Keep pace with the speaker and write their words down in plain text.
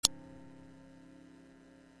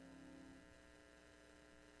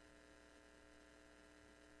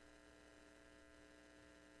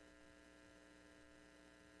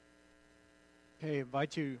Okay,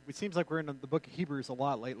 invite you. It seems like we're in the book of Hebrews a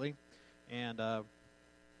lot lately, and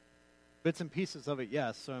bits and pieces of it,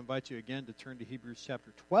 yes. So I invite you again to turn to Hebrews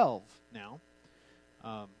chapter 12 now.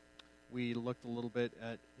 We looked a little bit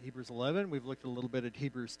at Hebrews 11. We've looked a little bit at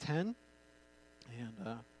Hebrews 10.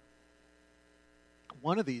 And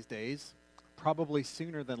one of these days, probably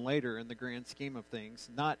sooner than later in the grand scheme of things,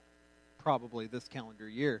 not probably this calendar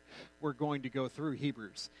year, we're going to go through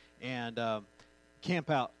Hebrews and camp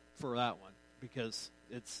out for that one, because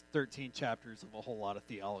it's 13 chapters of a whole lot of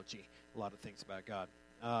theology, a lot of things about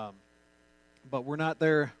God. But we're not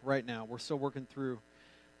there right now. We're still working through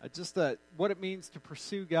just what it means to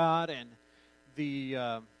pursue God and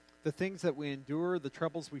the things that we endure, the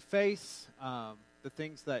troubles we face, the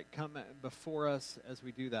things that come before us as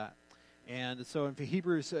we do that. And so in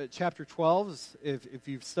Hebrews chapter 12, if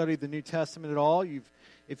you've studied the New Testament at all,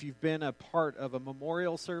 if you've been a part of a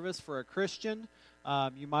memorial service for a Christian,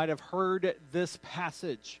 you might have heard this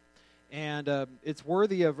passage. And it's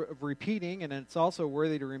worthy of repeating, and it's also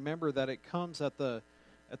worthy to remember that it comes at the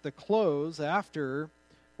close after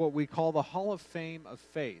what we call the Hall of Fame of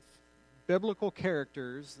faith. Biblical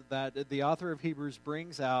characters that the author of Hebrews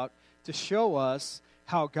brings out to show us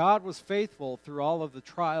how God was faithful through all of the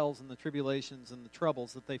trials and the tribulations and the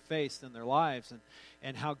troubles that they faced in their lives,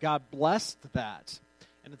 and how God blessed that.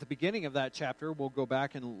 And at the beginning of that chapter, we'll go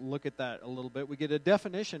back and look at that a little bit. We get a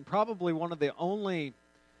definition, probably one of the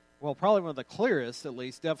clearest, at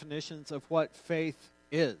least, definitions of what faith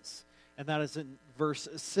is. And that is in verse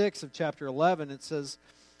 6 of chapter 11. It says,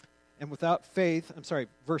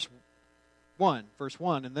 verse 1,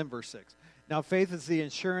 and then verse 6. Now faith is the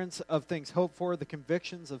assurance of things hoped for, the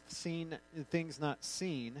convictions of things not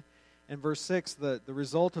seen. And verse 6, the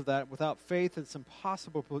result of that, without faith it's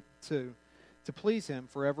impossible to please him,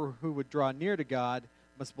 for everyone who would draw near to God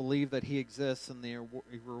must believe that he exists, and he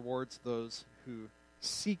rewards those who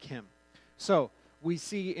seek him. So we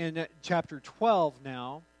see in chapter 12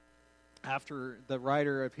 now, after the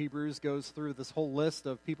writer of Hebrews goes through this whole list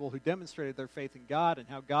of people who demonstrated their faith in God and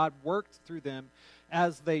how God worked through them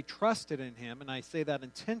as they trusted in him. And I say that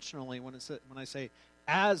intentionally when I say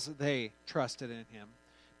as they trusted in him,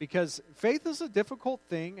 because faith is a difficult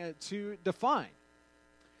thing to define.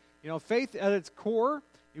 You know, faith at its core,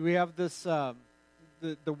 we have this,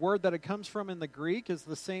 the word that it comes from in the Greek is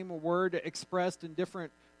the same word expressed in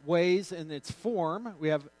different ways in its form. We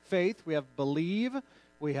have faith, we have believe,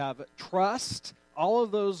 we have trust. All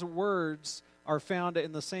of those words are found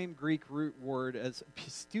in the same Greek root word as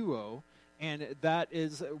pisteuo, and that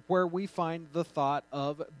is where we find the thought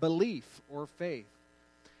of belief or faith.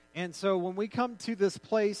 And so when we come to this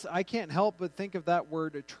place, I can't help but think of that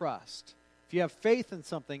word trust. If you have faith in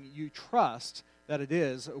something, you trust that it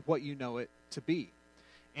is what you know it to be.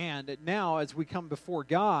 And now, as we come before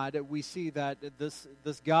God, we see that this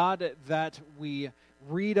God that we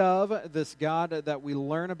read of, this God that we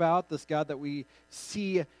learn about, this God that we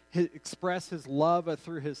see express his love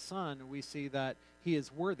through his Son, we see that he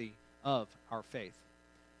is worthy of our faith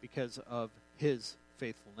because of his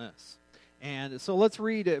faithfulness. And so let's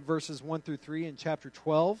read verses 1 through 3 in chapter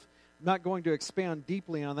 12. I'm not going to expound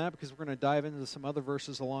deeply on that because we're going to dive into some other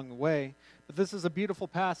verses along the way. But this is a beautiful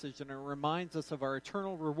passage, and it reminds us of our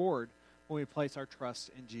eternal reward when we place our trust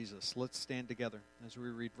in Jesus. Let's stand together as we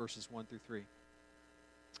read verses 1 through 3.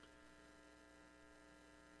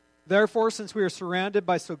 Therefore, since we are surrounded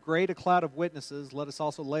by so great a cloud of witnesses, let us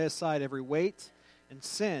also lay aside every weight and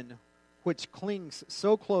sin which clings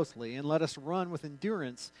so closely, and let us run with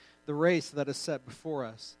endurance the race that is set before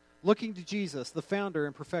us, looking to Jesus, the founder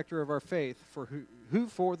and perfecter of our faith, who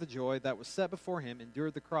for the joy that was set before him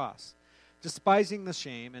endured the cross, despising the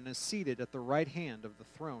shame, and is seated at the right hand of the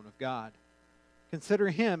throne of God. Consider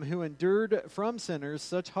him who endured from sinners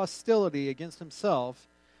such hostility against himself,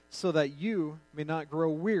 so that you may not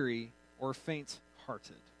grow weary or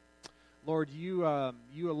faint-hearted. Lord, you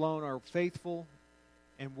alone are faithful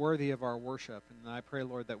and worthy of our worship, and I pray,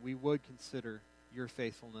 Lord, that we would consider your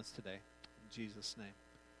faithfulness today. In Jesus' name.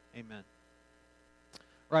 Amen.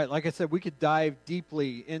 Right, like I said, we could dive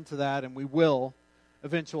deeply into that, and we will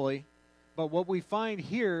eventually. But what we find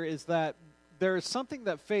here is that there is something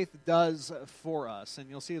that faith does for us. And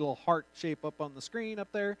you'll see a little heart shape up on the screen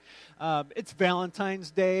up there. It's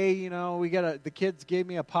Valentine's Day. You know, the kids gave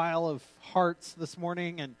me a pile of hearts this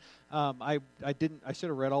morning, and I should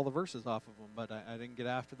have read all the verses off of them, but I didn't get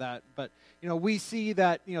after that. But you know, we see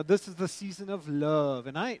that this is the season of love,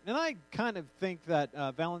 and I kind of think that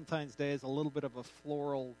Valentine's Day is a little bit of a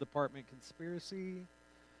floral department conspiracy.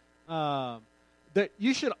 That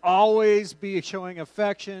you should always be showing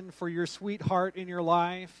affection for your sweetheart in your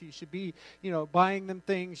life. You should be, buying them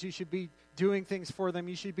things. You should be doing things for them.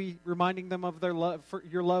 You should be reminding them of their love, for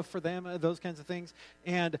your love for them, those kinds of things.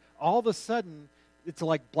 And all of a sudden, it's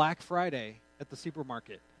like Black Friday at the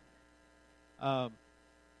supermarket.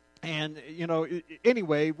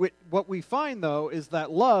 Anyway, what we find, though, is that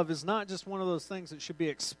love is not just one of those things that should be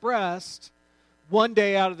expressed one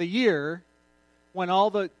day out of the year when all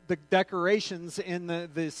the decorations in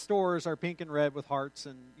the stores are pink and red with hearts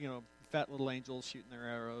and, fat little angels shooting their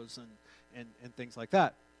arrows and things like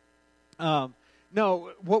that.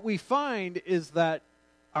 No, what we find is that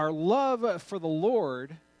our love for the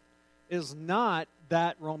Lord is not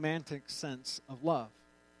that romantic sense of love.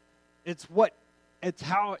 It's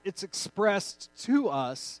how it's expressed to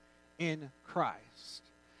us in Christ.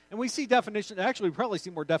 And we see definitions, actually we probably see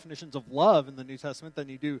more definitions of love in the New Testament than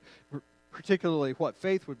you do particularly what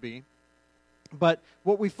faith would be. But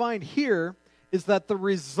what we find here is that the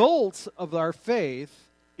result of our faith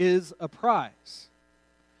is a prize.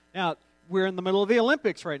 Now, we're in the middle of the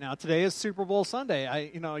Olympics right now. Today is Super Bowl Sunday.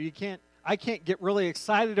 I can't get really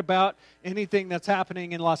excited about anything that's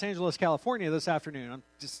happening in Los Angeles, California this afternoon. I'm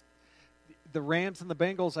just the Rams and the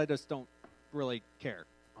Bengals, I just don't really care,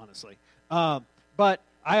 honestly. But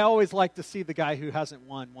I always like to see the guy who hasn't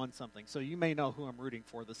won something. So you may know who I'm rooting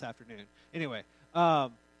for this afternoon. Anyway,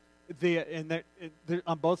 on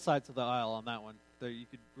both sides of the aisle on that one,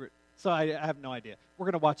 so I have no idea. We're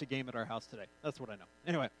going to watch a game at our house today. That's what I know.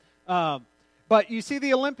 Anyway, but you see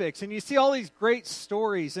the Olympics, and you see all these great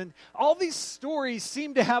stories, and all these stories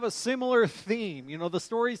seem to have a similar theme. The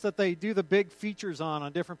stories that they do the big features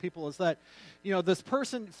on different people is that, this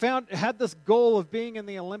person had this goal of being in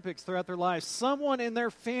the Olympics throughout their lives. Someone in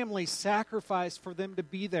their family sacrificed for them to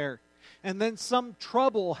be there, and then some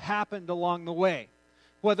trouble happened along the way.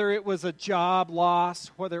 Whether it was a job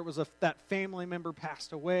loss, whether it was that family member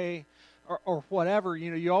passed away, or whatever,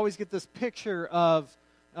 you always get this picture of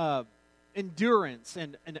endurance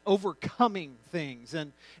and overcoming things.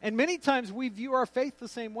 And many times we view our faith the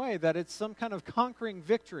same way, that it's some kind of conquering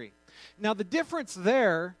victory. Now, the difference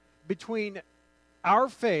there between our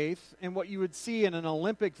faith and what you would see in an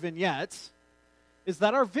Olympic vignette is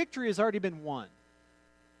that our victory has already been won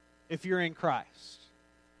if you're in Christ.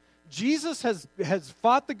 Jesus has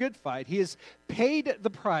fought the good fight. He has paid the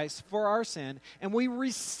price for our sin, and we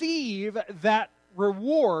receive that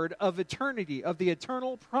reward of eternity, of the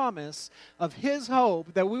eternal promise of His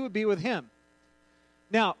hope that we would be with Him.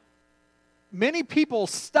 Now, many people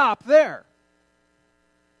stop there.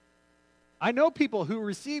 I know people who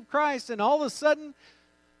receive Christ, and all of a sudden,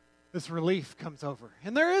 this relief comes over.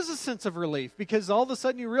 And there is a sense of relief, because all of a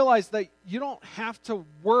sudden you realize that you don't have to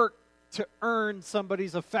work to earn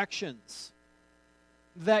somebody's affections.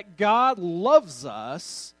 That God loves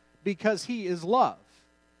us because He is love.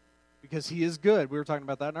 Because He is good. We were talking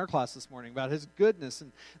about that in our class this morning, about His goodness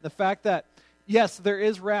and the fact that, yes, there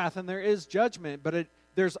is wrath and there is judgment, but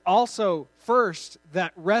there's also first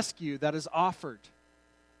that rescue that is offered.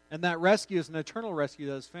 And that rescue is an eternal rescue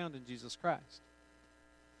that is found in Jesus Christ.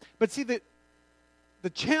 But see, the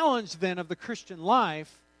challenge then of the Christian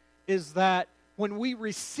life is that when we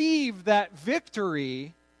receive that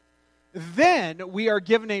victory, then we are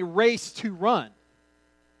given a race to run.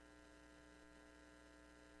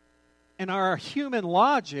 And our human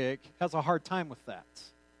logic has a hard time with that.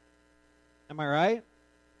 Am I right?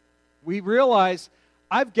 We realize,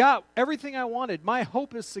 I've got everything I wanted. My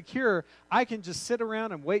hope is secure. I can just sit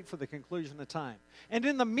around and wait for the conclusion of time. And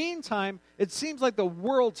in the meantime, it seems like the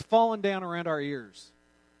world's fallen down around our ears.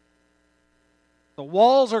 The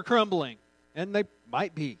walls are crumbling, and they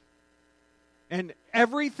might be. And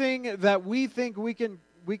everything that we think we can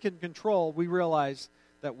control, we realize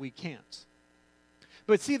that we can't.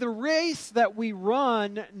 But see, the race that we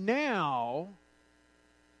run now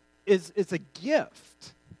is a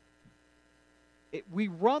gift. We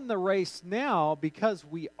run the race now because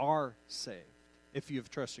we are saved, if you have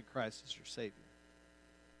trusted Christ as your Savior.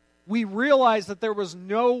 We realize that there was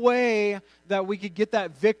no way that we could get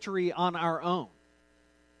that victory on our own.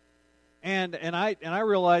 And I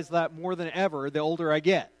realize that more than ever, the older I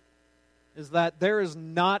get, is that there is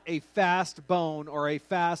not a fast bone or a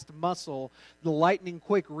fast muscle. The lightning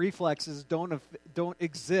quick reflexes don't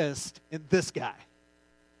exist in this guy.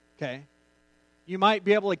 Okay? You might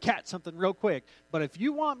be able to catch something real quick, but if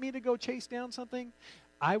you want me to go chase down something,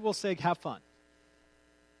 I will say have fun.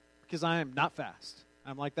 Because I am not fast.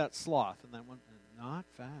 I'm like that sloth and that one, not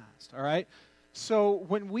fast. All right? So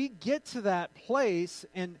when we get to that place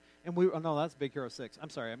and we, oh no, that's Big Hero 6. I'm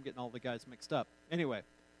sorry, I'm getting all the guys mixed up. Anyway,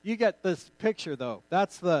 you get this picture though.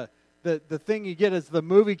 That's the thing you get is the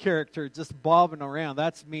movie character just bobbing around.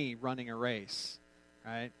 That's me running a race,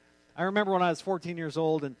 right? I remember when I was 14 years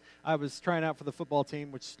old and I was trying out for the football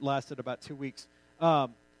team, which lasted about 2 weeks.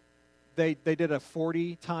 They did a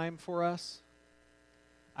 40 time for us.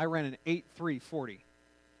 I ran an 8.340.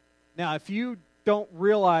 Now, if you don't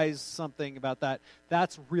realize something about that,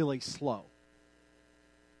 that's really slow.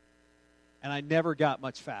 And I never got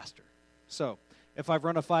much faster. So, if I've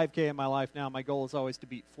run a 5K in my life now, my goal is always to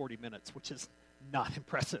beat 40 minutes, which is not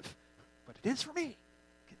impressive. But it is for me.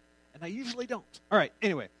 And I usually don't. All right,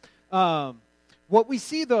 anyway. What we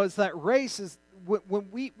see, though, is that race is when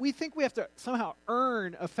we think we have to somehow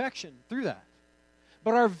earn affection through that.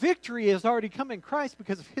 But our victory has already come in Christ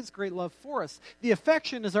because of his great love for us. The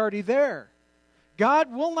affection is already there.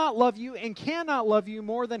 God will not love you and cannot love you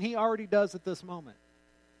more than he already does at this moment.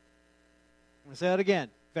 I'm going to say that again.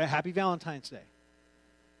 Happy Valentine's Day.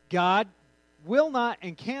 God will not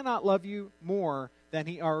and cannot love you more than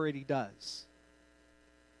he already does.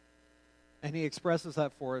 And he expresses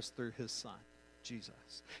that for us through his Son,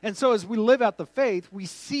 Jesus. And so as we live out the faith, we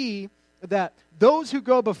see that those who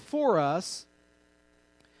go before us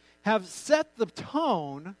have set the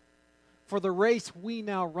tone for the race we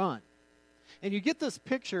now run. And you get this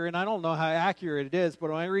picture, and I don't know how accurate it is, but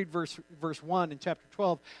when I read verse 1 in chapter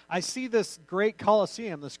 12, I see this great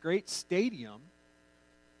Colosseum, this great stadium,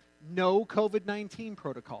 no COVID-19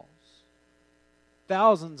 protocols.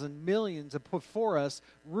 Thousands and millions are before us,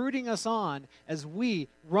 rooting us on as we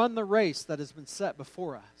run the race that has been set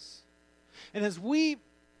before us. And as we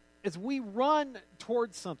run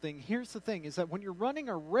towards something, here's the thing, is that when you're running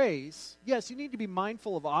a race, yes, you need to be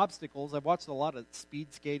mindful of obstacles. I've watched a lot of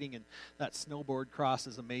speed skating, and that snowboard cross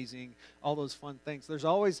is amazing, all those fun things. There's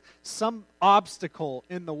always some obstacle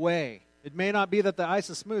in the way. It may not be that the ice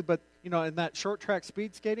is smooth, but, in that short track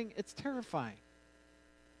speed skating, it's terrifying.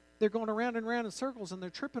 They're going around and around in circles, and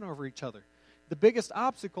they're tripping over each other. The biggest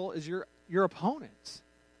obstacle is your opponents.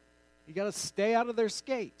 You got to stay out of their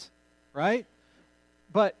skate, right?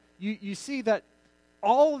 But you see that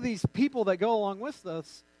all of these people that go along with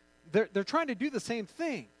us, they're trying to do the same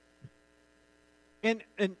thing. And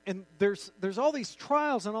there's all these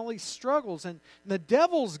trials and all these struggles. And the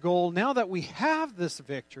devil's goal, now that we have this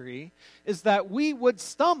victory, is that we would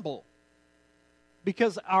stumble.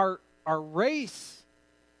 Because our race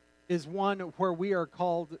is one where we are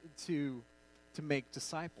called to make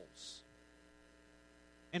disciples.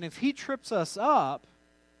 And if he trips us up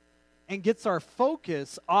and gets our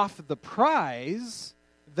focus off of the prize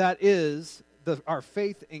that is our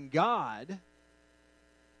faith in God,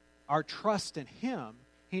 our trust in him,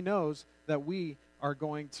 he knows that we are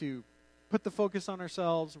going to put the focus on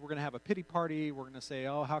ourselves. We're going to have a pity party. We're going to say,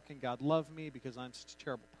 oh, how can God love me because I'm such a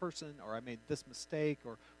terrible person, or I made this mistake,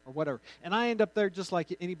 or whatever. And I end up there just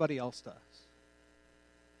like anybody else does.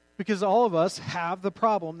 Because all of us have the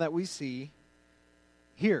problem that we see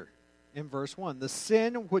here in verse 1. The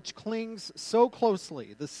sin which clings so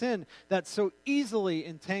closely, the sin that so easily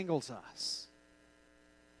entangles us.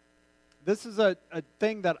 This is a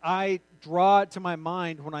thing that I draw to my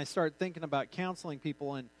mind when I start thinking about counseling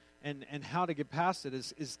people and how to get past it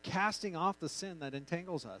is casting off the sin that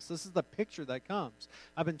entangles us. This is the picture that comes.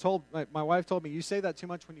 I've been told, my wife told me, you say that too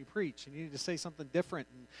much when you preach. You need to say something different.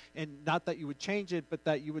 And not that you would change it, but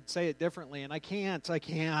that you would say it differently. And I can't.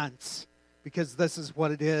 Because this is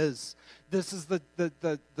what it is. This is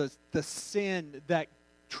the sin that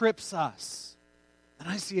trips us. And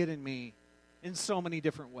I see it in me in so many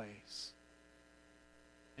different ways.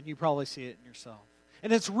 And you probably see it in yourself.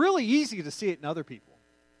 And it's really easy to see it in other people.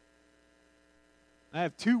 I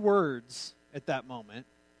have 2 words at that moment.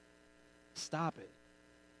 Stop it.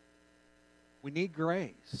 We need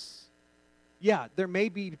grace. Yeah, there may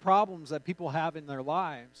be problems that people have in their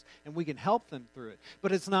lives, and we can help them through it.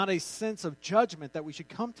 But it's not a sense of judgment that we should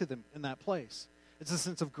come to them in that place. It's a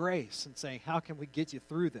sense of grace and saying, how can we get you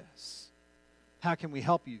through this? How can we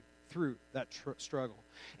help you through that struggle?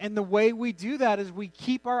 And the way we do that is we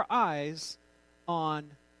keep our eyes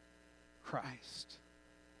on Christ.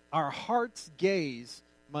 Our heart's gaze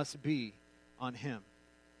must be on him.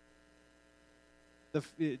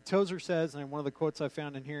 Tozer says, and one of the quotes I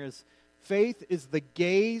found in here is, faith is the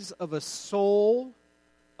gaze of a soul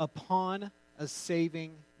upon a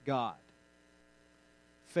saving God.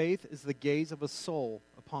 Faith is the gaze of a soul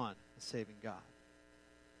upon a saving God.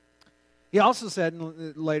 He also said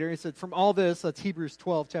later, he said, from all this, that's Hebrews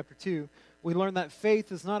 12, chapter 2, we learn that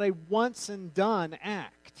faith is not a once and done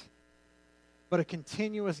act, but a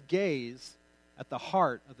continuous gaze at the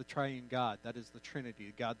heart of the triune God, that is the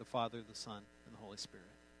Trinity, God the Father, the Son, and the Holy Spirit.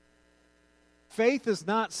 Faith is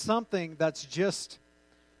not something that's just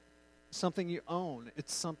something you own.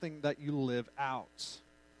 It's something that you live out.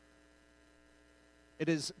 It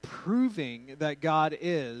is proving that God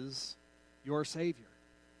is your Savior.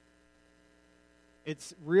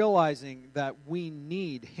 It's realizing that we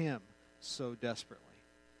need Him so desperately.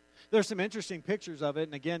 There's some interesting pictures of it,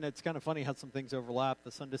 and again, it's kind of funny how some things overlap. The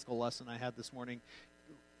Sunday school lesson I had this morning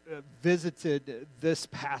visited this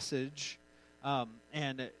passage,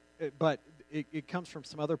 but it comes from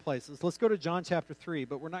some other places. Let's go to John chapter 3,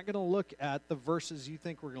 but we're not going to look at the verses you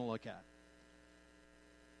think we're going to look at.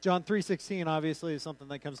 John 3:16 obviously is something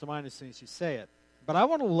that comes to mind as soon as you say it. But I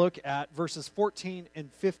want to look at verses 14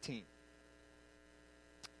 and 15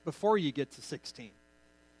 before you get to 16.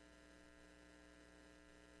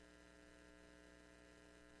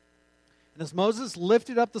 And as Moses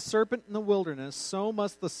lifted up the serpent in the wilderness, so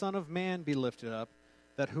must the Son of Man be lifted up,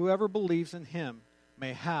 that whoever believes in him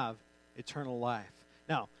may have eternal life.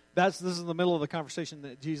 Now, this is the middle of the conversation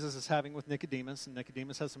that Jesus is having with Nicodemus, and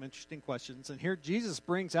Nicodemus has some interesting questions. And here Jesus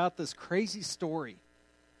brings out this crazy story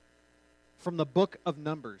from the book of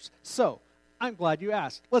Numbers. So, I'm glad you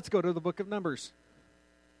asked. Let's go to the book of Numbers,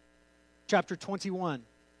 chapter 21.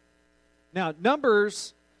 Now,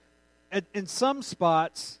 Numbers, in some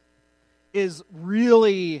spots, is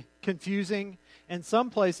really confusing. In some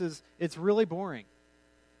places, it's really boring,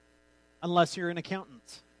 unless you're an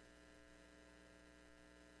accountant.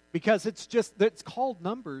 Because it's called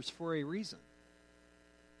Numbers for a reason.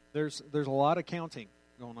 There's a lot of counting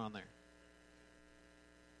going on there.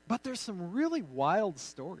 But there's some really wild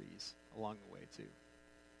stories along the way, too.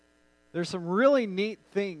 There's some really neat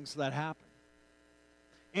things that happen.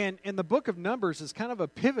 And the book of Numbers is kind of a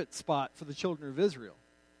pivot spot for the children of Israel.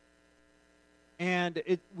 And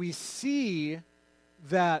we see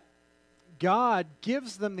that God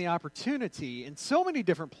gives them the opportunity in so many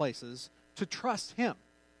different places to trust Him.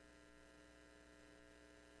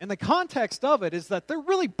 And the context of it is that they're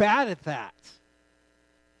really bad at that.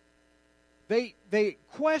 They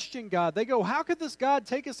question God. They go, how could this God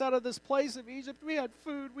take us out of this place of Egypt? We had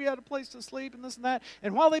food, we had a place to sleep, and this and that.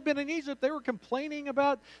 And while they've been in Egypt, they were complaining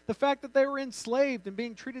about the fact that they were enslaved and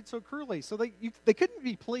being treated so cruelly. So they couldn't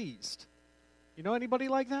be pleased. You know anybody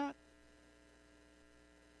like that?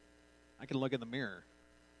 I can look in the mirror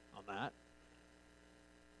on that.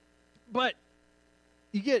 But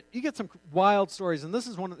you get some wild stories, and this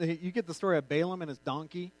is one. You get the story of Balaam and his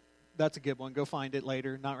donkey. That's a good one. Go find it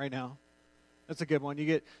later, not right now. That's a good one. You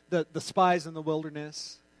get the spies in the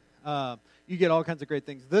wilderness. You get all kinds of great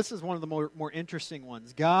things. This is one of the more interesting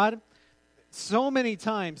ones. God, so many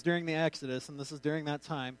times during the Exodus, and this is during that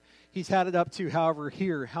time, He's had it up to how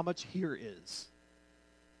much here is.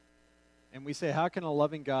 And we say, how can a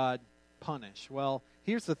loving God punish? Well,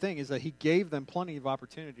 here's the thing, is that He gave them plenty of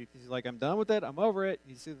opportunity. He's like, I'm done with it. I'm over it.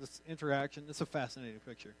 You see this interaction. It's a fascinating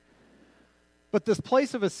picture. But this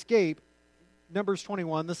place of escape, Numbers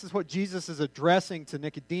 21, this is what Jesus is addressing to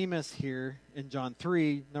Nicodemus here in John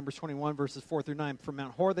 3, Numbers 21, verses 4 through 9. From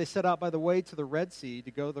Mount Hor they set out by the way to the Red Sea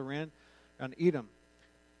to go the land on Edom.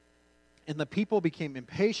 And the people became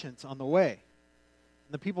impatient on the way.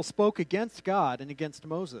 And the people spoke against God and against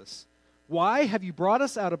Moses. Why have you brought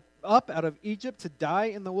us up out of Egypt to die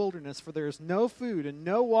in the wilderness? For there is no food and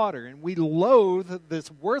no water, and we loathe this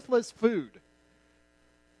worthless food.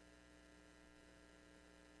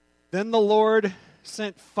 Then the Lord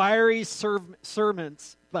sent fiery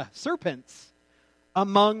serpents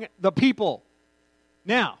among the people.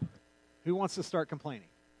 Now, who wants to start complaining?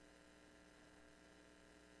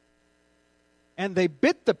 And they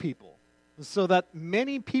bit the people, so that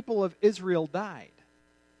many people of Israel died.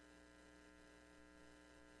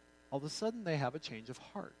 All of a sudden, they have a change of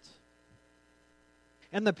heart.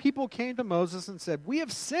 And the people came to Moses and said, we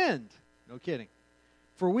have sinned. No kidding.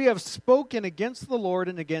 For we have spoken against the Lord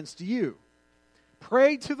and against you.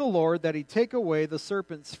 Pray to the Lord that He take away the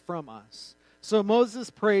serpents from us. So Moses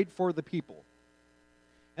prayed for the people.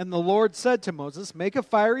 And the Lord said to Moses, make a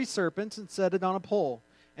fiery serpent and set it on a pole.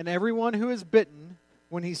 And everyone who is bitten,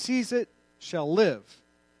 when he sees it, shall live.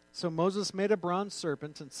 So Moses made a bronze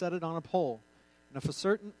serpent and set it on a pole. And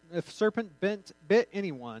if a serpent bit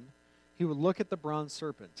anyone, he would look at the bronze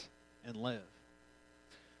serpent and live.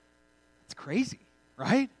 It's crazy,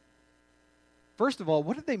 right? First of all,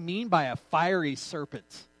 what did they mean by a fiery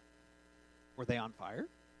serpent? Were they on fire?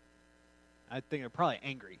 I think they're probably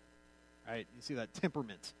angry, right? You see that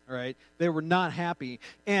temperament, all right? They were not happy.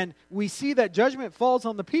 And we see that judgment falls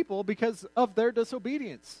on the people because of their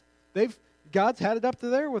disobedience. God's had it up to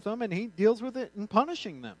there with them, and He deals with it in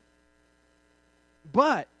punishing them.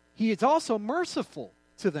 But He is also merciful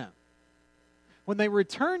to them. When they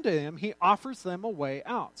return to Him, He offers them a way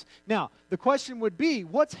out. Now, the question would be,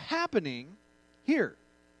 what's happening here?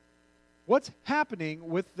 What's happening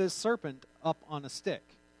with this serpent up on a stick.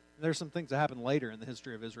 There's some things that happen later in the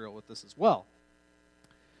history of Israel with this as well.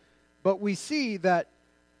 But we see that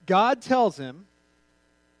God tells him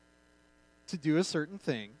to do a certain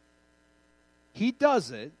thing. He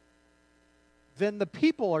does it. Then the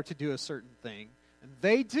people are to do a certain thing, and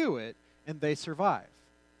they do it, and they survive.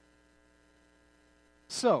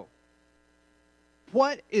 So,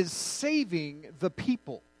 what is saving the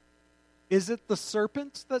people? Is it the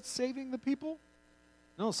serpent that's saving the people?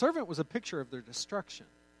 No, the serpent was a picture of their destruction.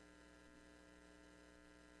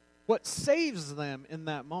 What saves them in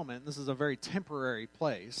that moment, this is a very temporary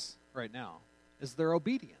place right now, is their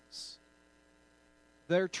obedience,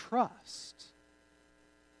 their trust.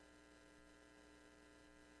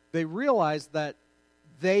 They realize that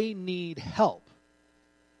they need help.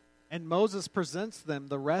 And Moses presents them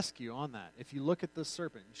the rescue on that. If you look at this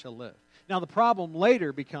serpent, you shall live. Now the problem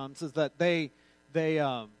later becomes is that they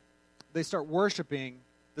start worshiping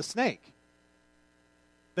the snake.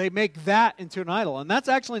 They make that into an idol. And that's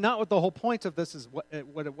actually not what the whole point of this is what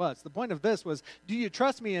it was. The point of this was, do you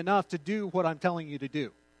trust me enough to do what I'm telling you to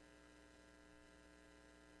do?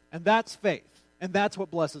 And that's faith. And that's what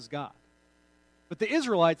blesses God. But the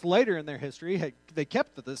Israelites later in their history, they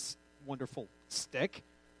kept this wonderful stick.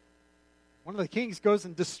 One of the kings goes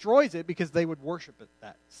and destroys it because they would worship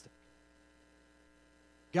that stick.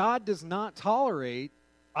 God does not tolerate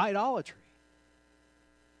idolatry.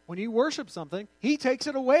 When you worship something, he takes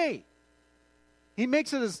it away. He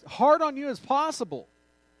makes it as hard on you as possible.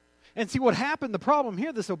 And see what happened, the problem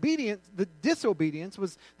here, the disobedience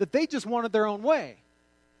was that they just wanted their own way.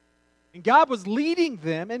 And God was leading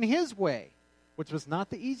them in his way, which was not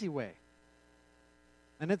the easy way.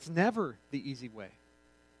 And it's never the easy way.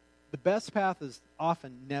 The best path is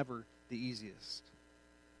often never the easiest.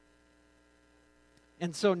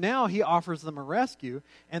 And so now he offers them a rescue,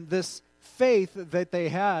 and this faith that they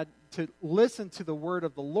had to listen to the word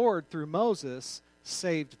of the Lord through Moses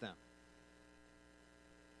saved them.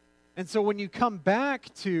 And so when you come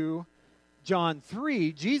back to John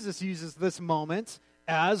 3, Jesus uses this moment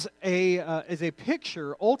as a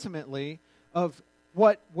picture, ultimately, of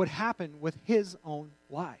what would happen with his own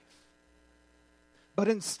life. But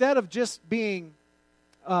instead of just being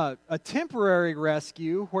a temporary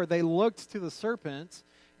rescue where they looked to the serpent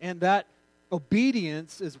and that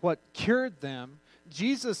obedience is what cured them,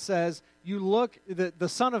 Jesus says, the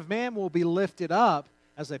Son of Man will be lifted up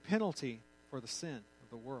as a penalty for the sin of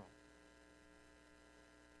the world.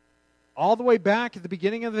 All the way back at the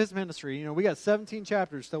beginning of his ministry, we got 17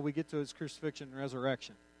 chapters till we get to his crucifixion and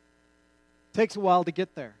resurrection. Takes a while to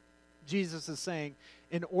get there. Jesus is saying,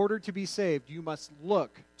 in order to be saved, you must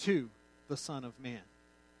look to the Son of Man.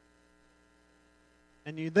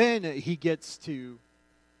 And then he gets to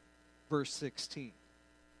verse 16.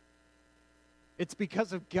 It's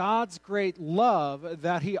because of God's great love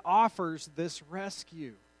that he offers this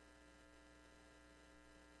rescue.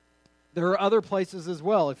 There are other places as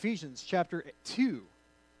well. Ephesians chapter 2,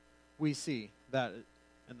 we see that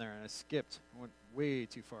in there. And I skipped, went way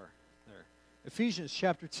too far there. Ephesians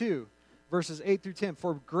chapter 2, verses 8 through 10.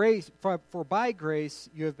 For by grace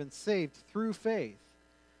you have been saved through faith.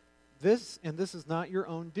 This is not your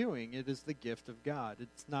own doing. It is the gift of God.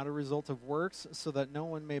 It's not a result of works, so that no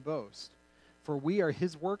one may boast. For we are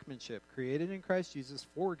his workmanship, created in Christ Jesus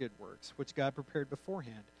for good works, which God prepared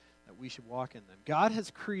beforehand, that we should walk in them. God has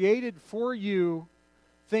created for you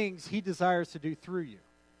things he desires to do through you.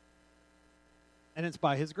 And it's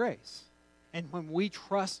by his grace. And when we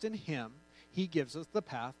trust in him, he gives us the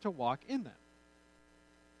path to walk in them.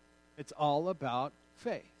 It's all about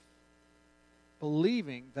faith.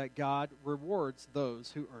 Believing that God rewards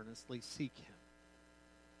those who earnestly seek him.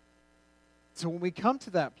 So when we come to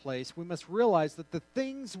that place, we must realize that the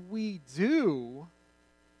things we do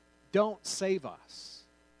don't save us.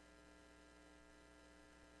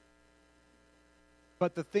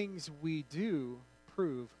 But the things we do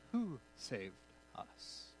prove who saved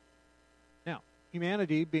us. Now,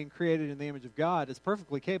 humanity, being created in the image of God, is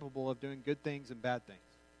perfectly capable of doing good things and bad things.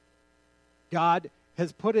 God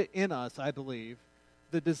has put it in us, I believe,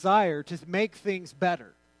 the desire to make things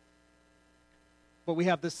better. But we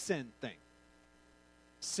have this sin thing.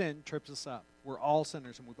 Sin trips us up. We're all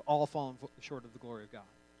sinners, and we've all fallen short of the glory of God.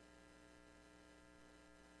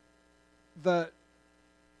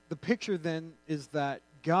 The picture then is that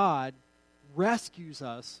God rescues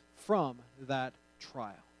us from that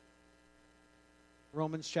trial.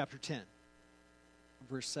 Romans chapter 10,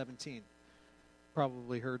 verse 17.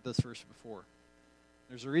 Probably heard this verse before.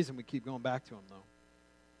 There's a reason we keep going back to him, though.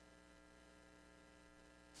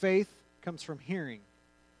 Faith comes from hearing,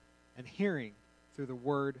 and hearing through the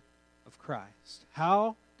word of Christ.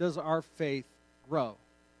 How does our faith grow?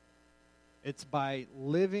 It's by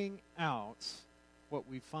living out what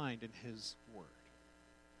we find in His Word.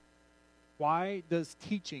 Why does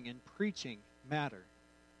teaching and preaching matter?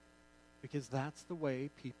 Because that's the way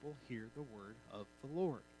people hear the word of the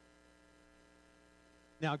Lord.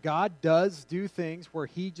 Now, God does do things where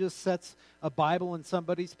He just sets a Bible in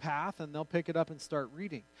somebody's path and they'll pick it up and start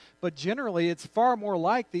reading. But generally, it's far more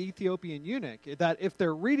like the Ethiopian eunuch, that if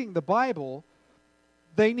they're reading the Bible,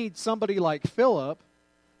 they need somebody like Philip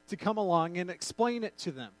to come along and explain it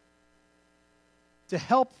to them, to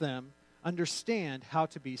help them understand how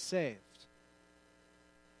to be saved.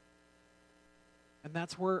 And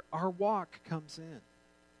that's where our walk comes in.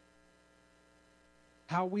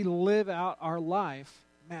 How we live out our life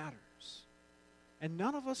matters. And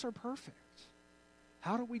none of us are perfect.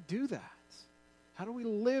 How do we do that? How do we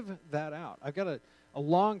live that out? I've got a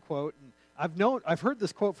long quote, and I've heard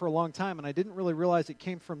this quote for a long time, and I didn't really realize it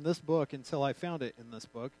came from this book until I found it in this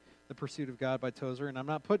book, The Pursuit of God by Tozer, and I'm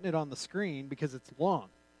not putting it on the screen because it's long.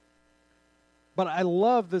 But I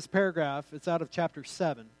love this paragraph. It's out of chapter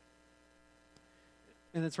 7.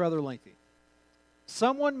 And it's rather lengthy.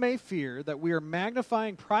 Someone may fear that we are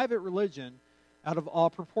magnifying private religion out of all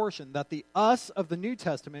proportion, that the us of the New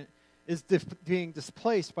Testament is being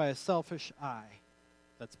displaced by a selfish I.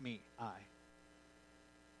 That's me, I.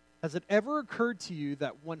 Has it ever occurred to you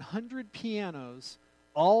that 100 pianos,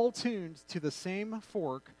 all tuned to the same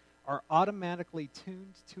fork, are automatically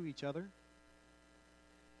tuned to each other?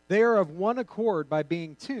 They are of one accord by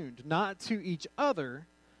being tuned, not to each other,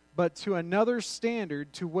 but to another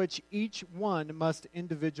standard to which each one must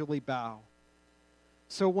individually bow.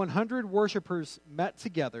 So 100 worshipers met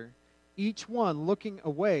together, each one looking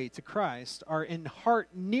away to Christ, are in heart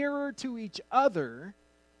nearer to each other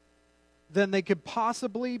than they could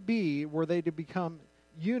possibly be were they to become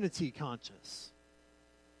unity conscious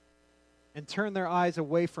and turn their eyes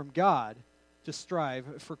away from God to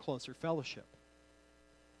strive for closer fellowship.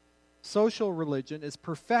 Social religion is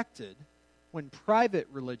perfected when private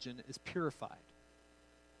religion is purified.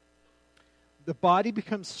 The body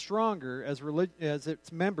becomes stronger as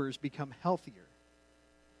its members become healthier.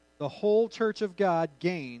 The whole church of God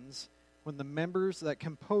gains when the members that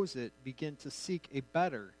compose it begin to seek a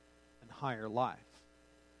better and higher life.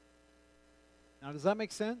 Now, does that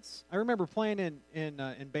make sense? I remember playing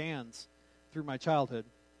in bands through my childhood.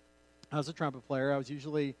 I was a trumpet player. I was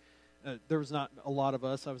usually, there was not a lot of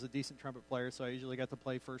us. I was a decent trumpet player, so I usually got to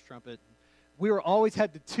play first trumpet. We were always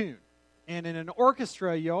had to tune. And in an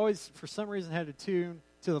orchestra, you always, for some reason, had to tune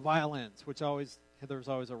to the violins, which always, there was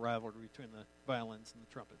always a rivalry between the violins and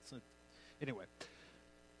the trumpets. So, anyway,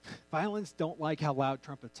 violins don't like how loud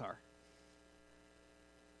trumpets are.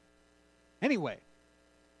 Anyway,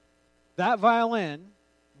 that violin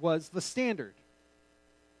was the standard.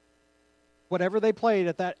 Whatever they played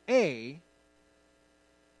at that A,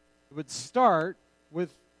 it would start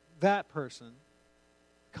with that person,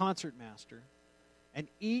 concertmaster, and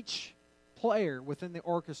each player within the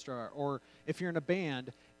orchestra, or if you're in a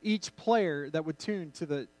band, each player that would tune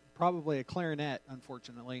to probably a clarinet,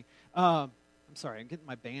 unfortunately. I'm sorry, I'm getting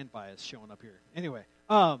my band bias showing up here. Anyway,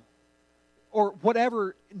 or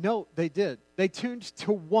whatever note they did, they tuned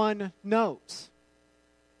to one note.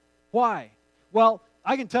 Why? Well,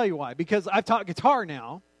 I can tell you why. Because I've taught guitar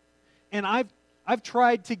now, and I've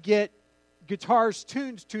tried to get guitars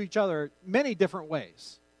tuned to each other many different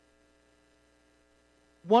ways.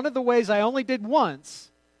 One of the ways I only did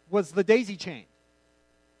once was the daisy chain,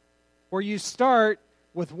 where you start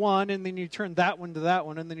with one, and then you turn that one to that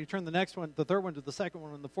one, and then you turn the next one, the third one to the second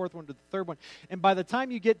one, and the fourth one to the third one. And by the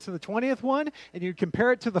time you get to the 20th one, and you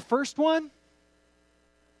compare it to the first one,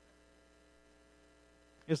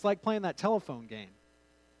 it's like playing that telephone game.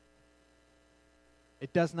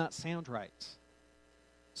 It does not sound right.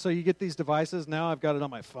 So you get these devices. Now I've got it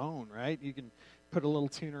on my phone, right? You can put a little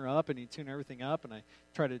tuner up, and you tune everything up, and I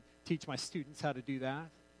try to teach my students how to do that.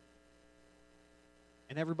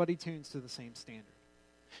 And everybody tunes to the same standard.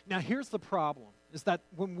 Now, here's the problem, is that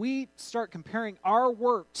when we start comparing our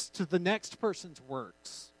works to the next person's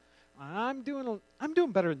works, I'm doing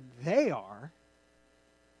better than they are.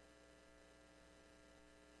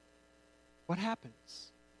 What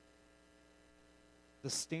happens? The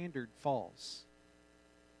standard falls.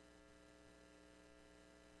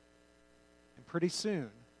 And pretty soon,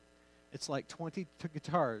 it's like 20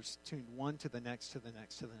 guitars tuned one to the next, to the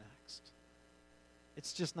next, to the next.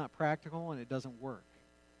 It's just not practical, and it doesn't work.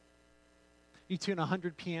 You tune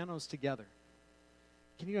 100 pianos together.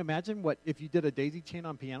 Can you imagine what, if you did a daisy chain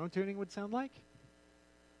on piano tuning, would sound like?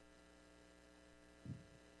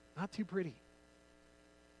 Not too pretty.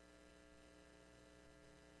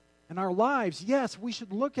 In our lives, yes, we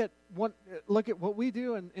should look at what we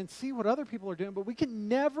do and see what other people are doing, but we can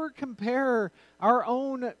never compare our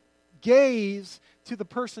own gaze to the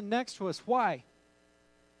person next to us. Why?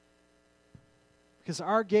 Because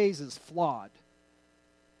our gaze is flawed.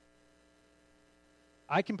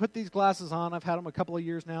 I can put these glasses on. I've had them a couple of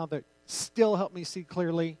years now. They still help me see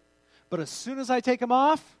clearly. But as soon as I take them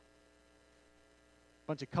off, a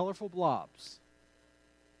bunch of colorful blobs.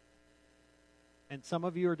 And some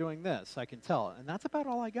of you are doing this, I can tell. And that's about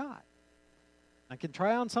all I got. I can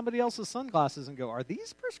try on somebody else's sunglasses and go, are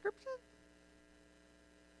these prescription?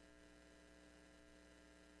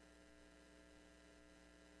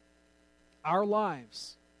 Our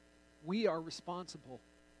lives, we are responsible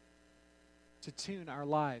to tune our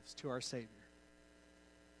lives to our Savior.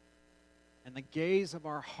 And the gaze of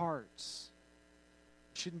our hearts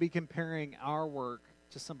shouldn't be comparing our work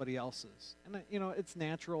to somebody else's. And, it's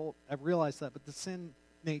natural. I realize that. But the sin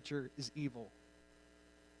nature is evil.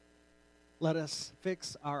 Let us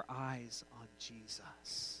fix our eyes on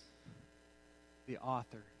Jesus, the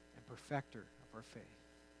author and perfecter of our faith.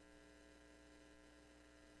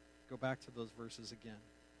 Go back to those verses again.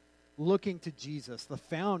 Looking to Jesus, the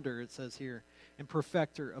founder, it says here, and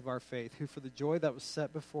perfecter of our faith, who for the joy that was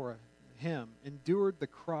set before him endured the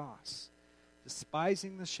cross,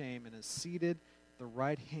 despising the shame, and is seated at the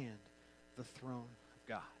right hand of the throne of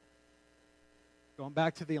God. Going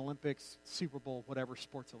back to the Olympics, Super Bowl, whatever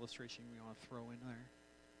sports illustration we want to throw in there.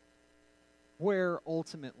 Where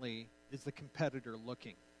ultimately is the competitor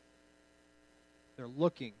looking? They're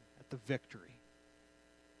looking at the victory.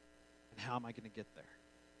 And how am I going to get there?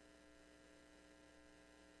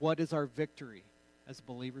 What is our victory as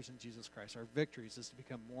believers in Jesus Christ? Our victory is to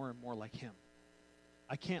become more and more like Him.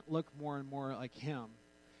 I can't look more and more like Him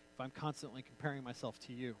if I'm constantly comparing myself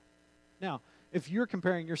to you. Now, if you're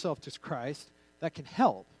comparing yourself to Christ, that can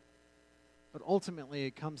help. But ultimately,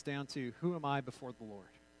 it comes down to, who am I before the Lord?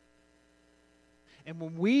 And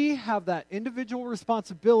when we have that individual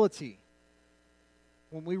responsibility,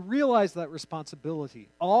 when we realize that responsibility,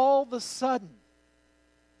 all of a sudden,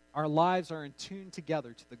 our lives are in tune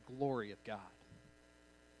together to the glory of God.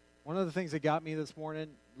 One of the things that got me this morning,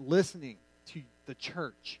 listening to the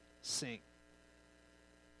church sing.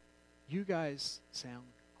 You guys sound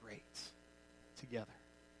great together.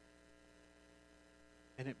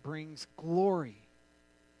 And it brings glory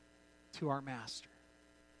to our Master.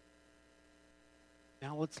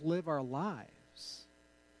 Now let's live our lives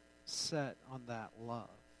set on that love.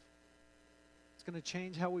 It's going to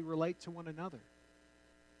change how we relate to one another.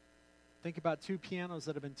 Think about two pianos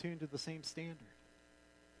that have been tuned to the same standard.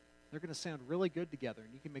 They're going to sound really good together,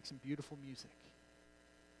 and you can make some beautiful music.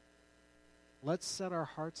 Let's set our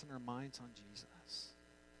hearts and our minds on Jesus.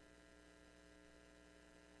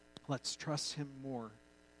 Let's trust Him more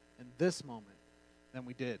in this moment than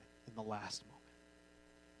we did in the last moment.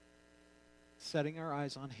 Setting our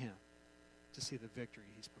eyes on Him to see the victory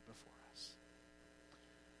He's put before us.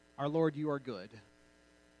 Our Lord, You are good.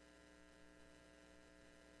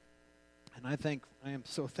 And I am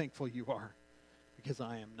so thankful You are, because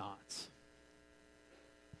I am not.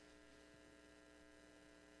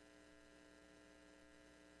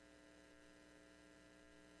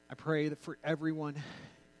 I pray that for everyone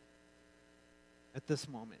at this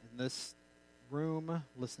moment, in this room,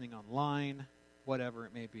 listening online, whatever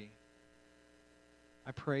it may be,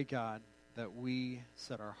 I pray, God, that we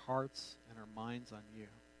set our hearts and our minds on You.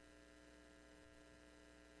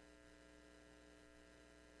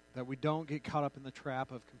 That we don't get caught up in the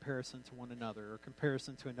trap of comparison to one another or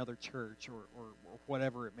comparison to another church or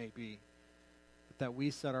whatever it may be. But that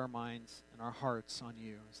we set our minds and our hearts on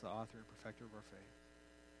You as the author and perfecter of our faith.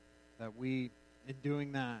 That we, in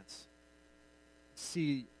doing that,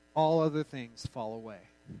 see all other things fall away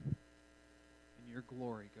and Your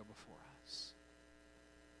glory go before us.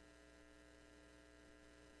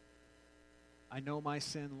 I know my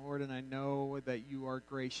sin, Lord, and I know that You are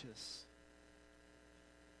gracious.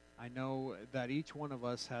 I know that each one of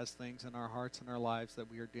us has things in our hearts and our lives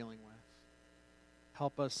that we are dealing with.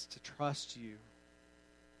 Help us to trust You.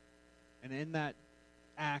 And in that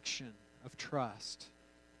action of trust,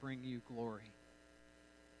 bring You glory.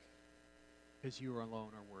 Because You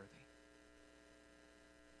alone are worthy.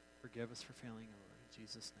 Forgive us for failing, Lord. In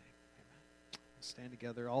Jesus' name, amen. We'll stand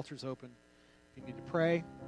together. Altar's open. If you need to pray,